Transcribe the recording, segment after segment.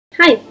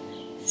Hi!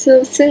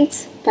 So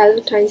since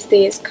Valentine's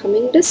Day is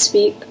coming this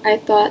week, I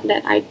thought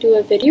that I'd do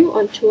a video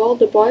on To All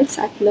the Boys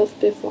I've Loved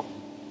Before.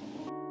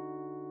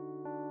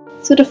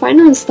 So the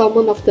final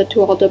installment of the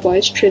To All the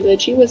Boys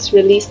trilogy was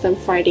released on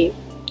Friday,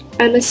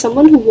 and as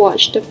someone who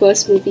watched the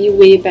first movie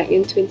way back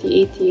in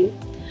 2018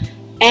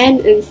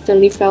 and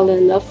instantly fell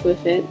in love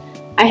with it,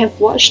 I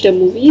have watched the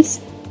movies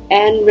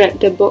and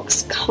read the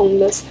books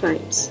countless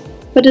times.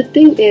 But the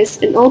thing is,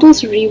 in all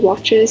those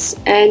rewatches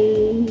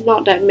and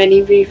not that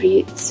many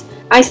rereads,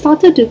 I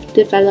started to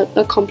develop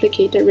a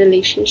complicated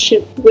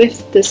relationship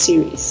with the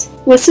series.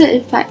 Was it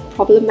in fact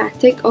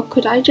problematic, or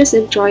could I just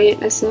enjoy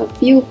it as a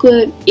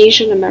feel-good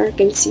Asian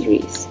American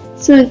series?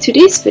 So in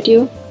today's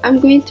video, I'm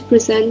going to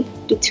present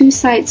the two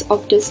sides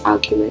of this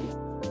argument.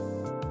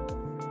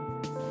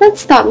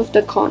 Let's start with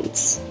the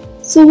cons.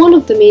 So one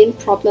of the main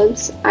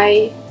problems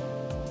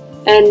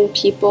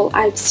people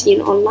I've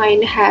seen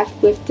online have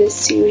with this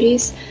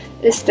series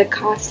is the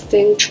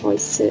casting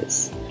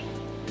choices.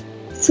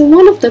 So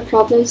one of the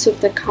problems with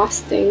the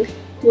casting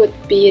would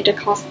be the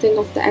casting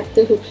of the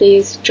actor who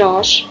plays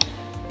Josh,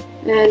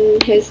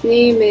 and his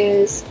name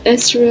is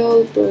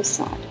Israel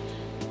Bursad.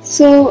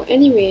 So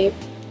anyway,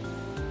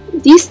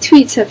 these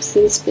tweets have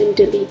since been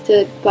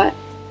deleted, but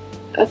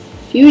a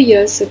few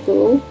years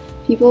ago,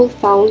 people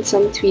found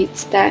some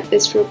tweets that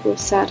Israel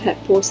Bursad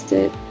had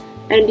posted,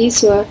 and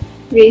these were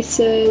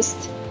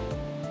racist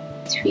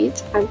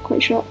tweets, I'm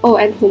quite sure. Oh,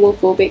 and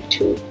homophobic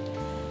too.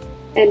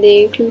 And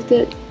they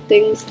included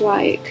things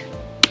like,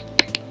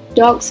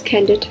 "Dogs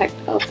can detect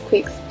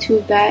earthquakes, too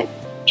bad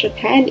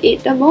Japan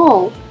ate them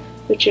all,"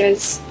 which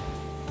is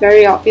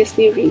very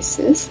obviously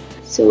racist.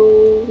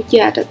 So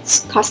yeah,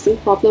 that's casting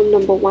problem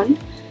number one.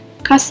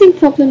 Casting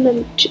problem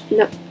number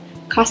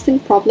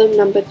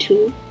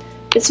two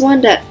is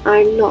one that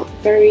I'm not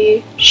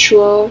very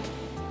sure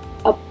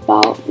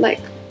about.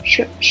 Like,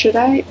 should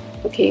I?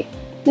 Okay,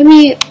 let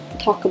me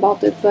talk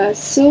about it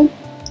first. So,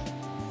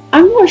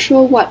 I'm not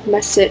sure what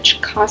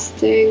message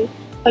casting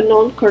a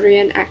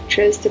non-Korean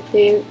actress to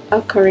play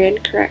a Korean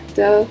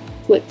character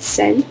would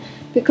send,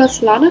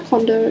 because Lana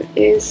Condor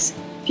is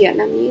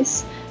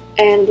Vietnamese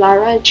and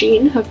Lara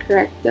Jean, her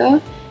character,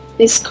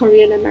 is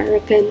Korean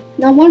American.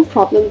 Now, one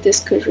problem this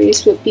could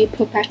raise would be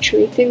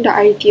perpetuating the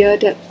idea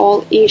that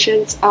all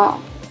Asians are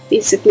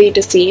basically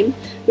the same,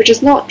 which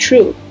is not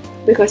true,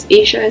 because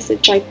Asia is a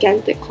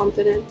gigantic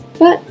continent.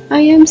 But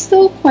I am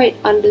still quite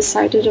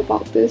undecided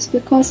about this,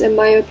 because in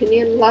my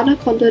opinion, Lana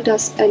Condor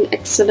does an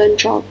excellent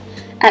job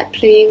at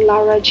playing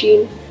Lara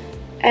Jean,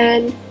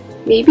 and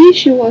maybe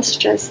she was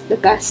just the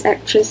best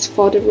actress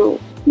for the role.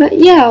 But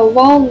yeah,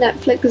 while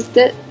Netflix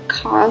did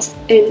cast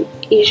an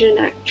Asian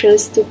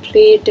actress to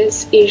play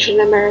this Asian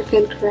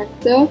American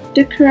character,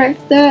 the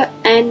character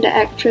and the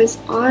actress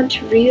aren't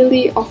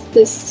really of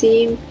the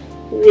same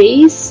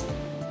race,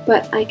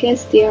 but I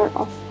guess they are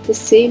of the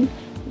same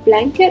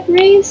blanket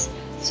race,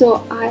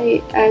 so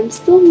I am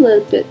still a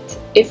little bit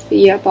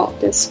iffy about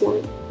this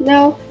one.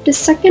 Now, the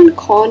second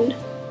con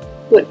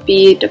would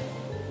be the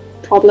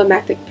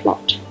problematic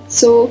plot.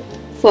 So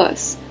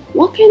first,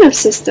 what kind of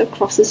sister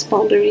crosses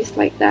boundaries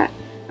like that?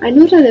 I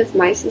know that if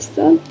my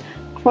sister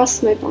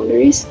crossed my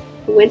boundaries,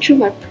 went through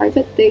my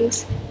private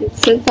things, and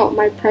sent out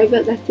my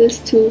private letters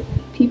to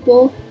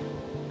people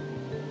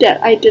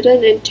that I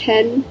didn't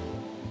intend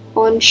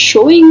on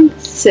showing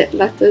said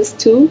letters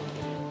to,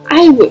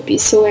 I would be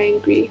so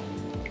angry.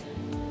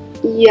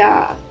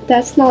 Yeah,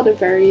 that's not a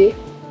very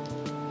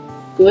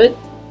good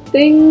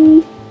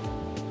thing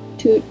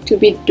to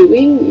be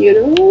doing,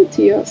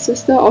 to your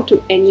sister or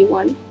to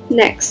anyone.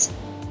 Next,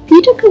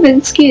 Peter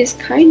Kavinsky is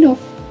kind of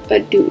a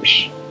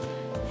douche.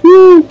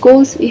 Who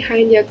goes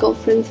behind their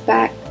girlfriend's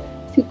back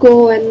to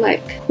go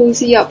and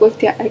cozy up with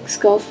their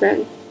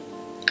ex-girlfriend?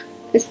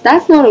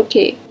 That's not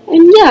okay.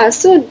 And yeah,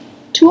 so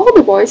To All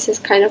the Boys is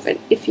kind of an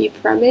iffy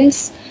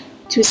premise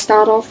to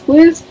start off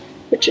with,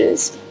 which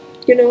is,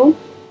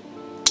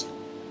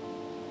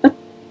 a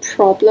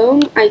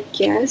problem, I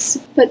guess.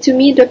 But to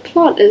me, the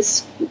plot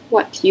is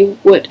what you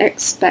would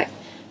expect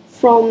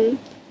from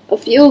a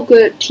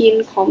feel-good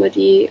teen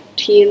comedy,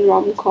 teen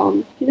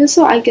rom-com.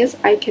 So I guess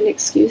I can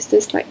excuse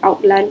this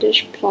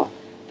outlandish plot,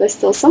 but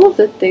still some of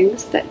the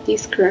things that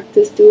these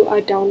characters do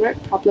are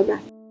downright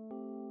problematic.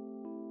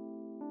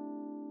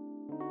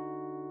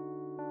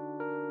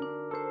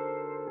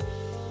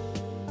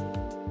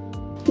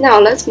 Now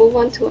let's move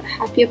on to a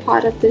happier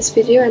part of this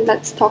video, and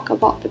let's talk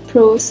about the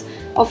pros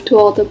of To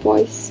All the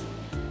Boys.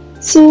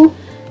 So,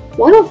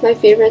 one of my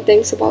favorite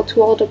things about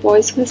To All the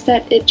Boys was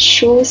that it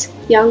shows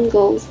young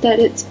girls that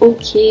it's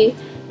okay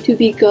to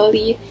be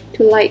girly,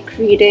 to like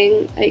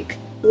reading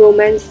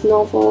romance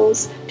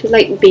novels, to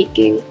like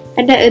baking,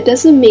 and that it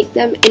doesn't make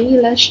them any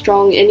less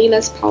strong, any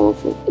less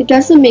powerful. It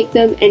doesn't make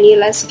them any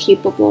less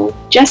capable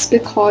just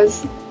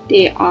because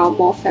they are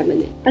more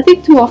feminine. I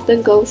think too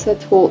often girls are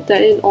told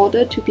that in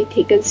order to be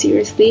taken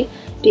seriously,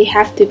 they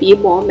have to be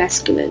more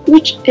masculine,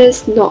 which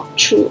is not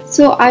true.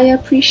 So I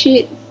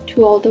appreciate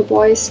To All the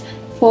Boys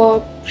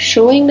for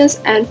showing this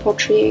and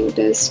portraying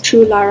this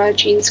through Lara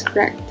Jean's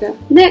character.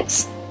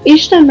 Next,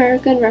 Asian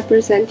American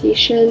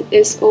representation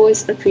is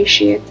always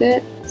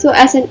appreciated. So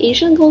as an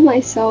Asian girl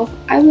myself,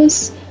 I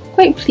was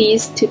quite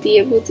pleased to be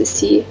able to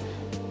see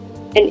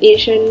an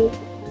Asian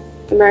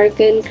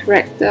American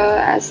character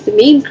as the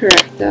main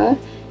character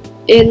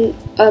in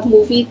a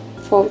movie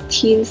for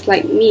teens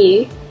like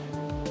me,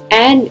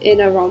 and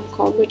in a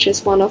rom-com, which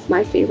is one of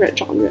my favorite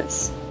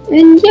genres.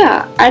 And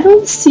yeah, I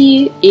don't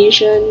see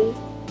Asian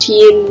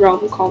teen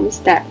rom-coms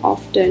that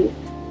often,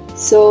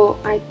 so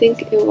I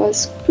think it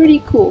was pretty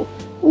cool.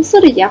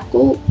 Also the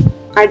Yakult,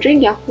 I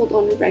drink Yakult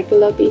on a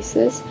regular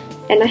basis,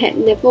 and I had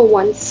never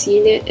once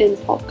seen it in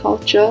pop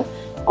culture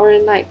or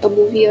in like a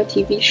movie or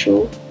TV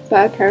show.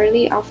 But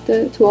apparently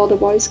after To All the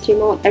Boys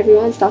came out,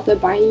 everyone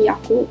started buying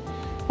Yakult.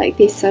 Like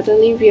they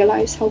suddenly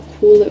realized how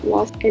cool it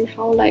was and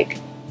how like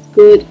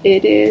good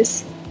it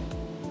is.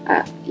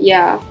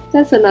 Yeah,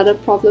 that's another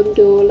problem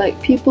though, like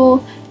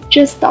people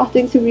just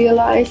starting to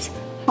realize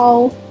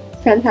how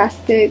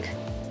fantastic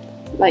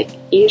like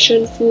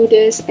Asian food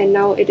is, and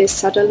now it is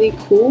suddenly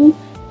cool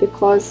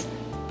because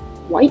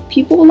white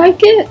people like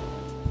it.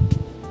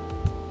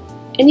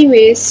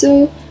 Anyway,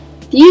 so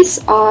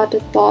these are the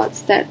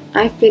thoughts that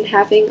I've been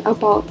having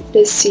about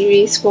this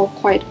series for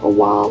quite a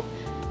while,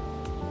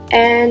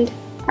 and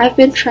I've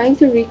been trying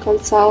to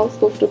reconcile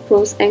both the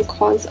pros and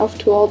cons of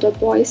To All the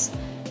Boys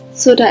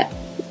so that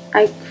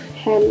I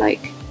can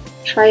like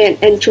try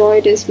and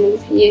enjoy this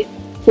movie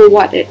for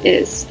what it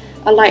is,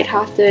 a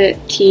light-hearted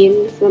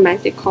teen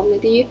romantic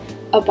comedy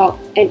about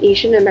an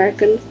Asian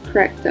American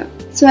character.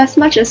 So as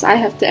much as I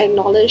have to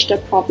acknowledge the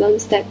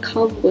problems that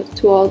come with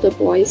To All the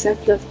Boys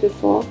I've Loved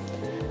Before,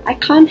 I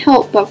can't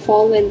help but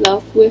fall in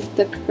love with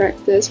the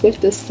characters, with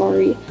the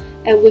story,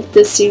 and with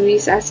the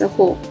series as a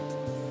whole.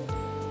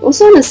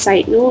 Also on a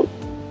side note,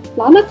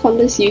 Lana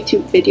Conda's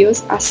YouTube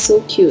videos are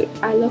so cute.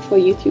 I love her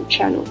YouTube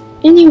channel.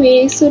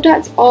 Anyway, so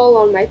that's all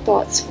on my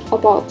thoughts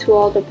about To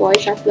All the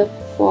Boys I've Loved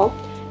Before,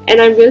 and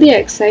I'm really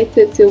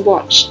excited to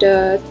watch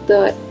the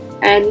third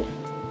and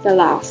the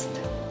last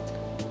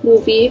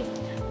movie.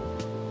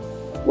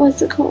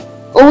 What's it called?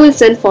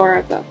 Always and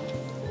Forever.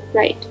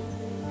 Right.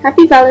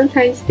 Happy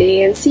Valentine's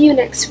Day and see you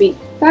next week.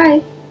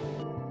 Bye!